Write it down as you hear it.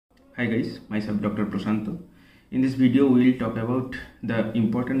Hi guys, myself Dr. Prasanta. In this video we will talk about the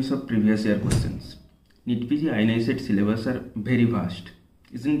importance of previous year questions. NEETPG INICET syllabus are very vast,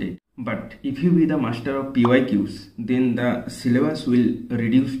 isn't it? But if you be the master of PYQs, then the syllabus will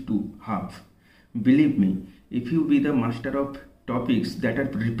reduce to half. Believe me, if you be the master of topics that are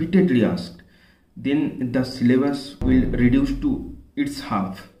repeatedly asked, then the syllabus will reduce to its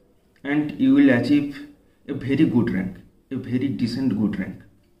half and you will achieve a very good rank, a very decent good rank.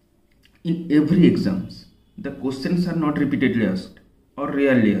 In every exams, the questions are not repeatedly asked or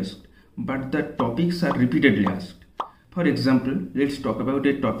rarely asked, but the topics are repeatedly asked. For example, let's talk about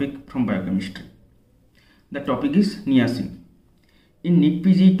a topic from biochemistry. The topic is niacin. In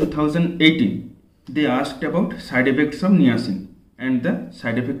NEETPG 2018, they asked about side effects of niacin, and the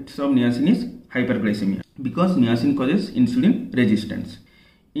side effects of niacin is hyperglycemia because niacin causes insulin resistance.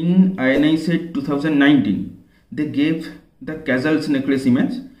 In INICET 2019, they gave the Casal's necklace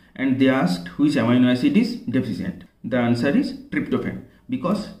image and they asked which amino acid is deficient. The answer is tryptophan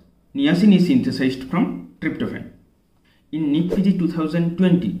because niacin is synthesized from tryptophan. In NEETPG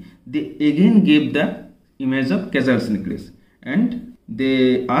 2020, they again gave the image of Casal's necklace and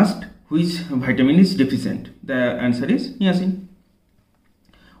they asked which vitamin is deficient. The answer is niacin.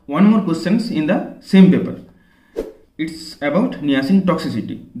 One more question in the same paper. It's about niacin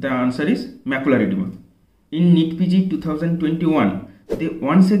toxicity. The answer is macular edema. In NEETPG 2021, they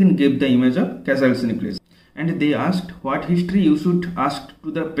once again gave the image of Casal's necklace and they asked what history you should ask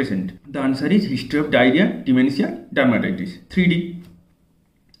to the patient. The answer is history of diarrhea, dementia, dermatitis. 3D.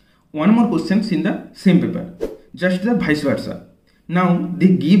 One more question in the same paper, just the vice versa. Now they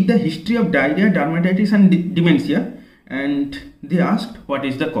give the history of diarrhea, dermatitis and dementia and they asked what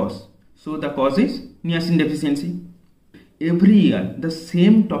is the cause. So the cause is niacin deficiency. Every year the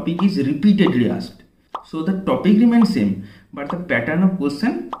same topic is repeatedly asked. So the topic remains same, but the pattern of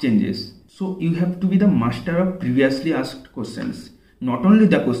question changes. So you have to be the master of previously asked questions. Not only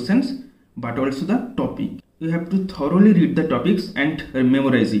the questions, but also the topic. You have to thoroughly read the topics and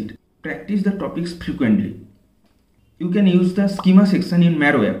memorize it. Practice the topics frequently. You can use the schema section in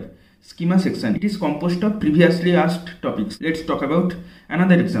Marrow app. Schema section. It is composed of previously asked topics. Let's talk about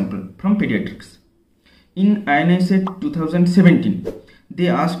another example from pediatrics. In INICET 2017, they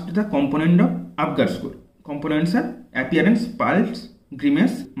asked the component of Apgar score. Components are appearance, pulse,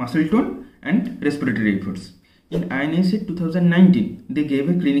 grimace, muscle tone and respiratory efforts. In INICET 2019, they gave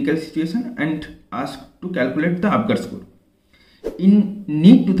a clinical situation and asked to calculate the Apgar score. In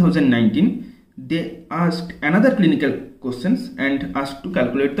NEET 2019, they asked another clinical questions and asked to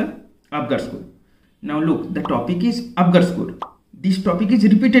calculate the Apgar score. Now look, the topic is Apgar score. This topic is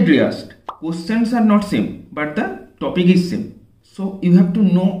repeatedly asked. Questions are not same, but the topic is same. So you have to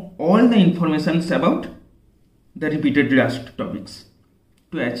know all the informations about the repeatedly asked topics.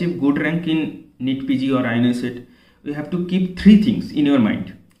 To achieve good rank in NEETPG or INICET, you have to keep three things in your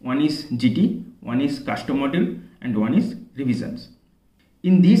mind. One is GT, one is custom module and one is revisions.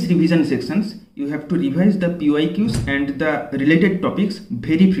 In these revision sections, you have to revise the PYQs and the related topics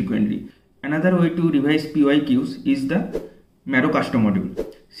very frequently. Another way to revise PYQs is the Marrow custom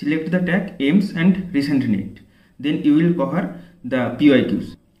module. Select the tag aims and recent NEET. Then you will cover the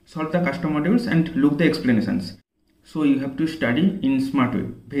PYQs. Solve the custom modules and look the explanations. So you have to study in smart way,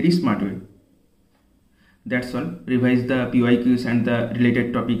 very smart way. That's all. Revise the PYQs and the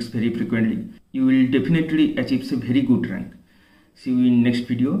related topics very frequently. You will definitely achieve a very good rank. See you in next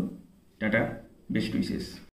video. Tata. Best wishes.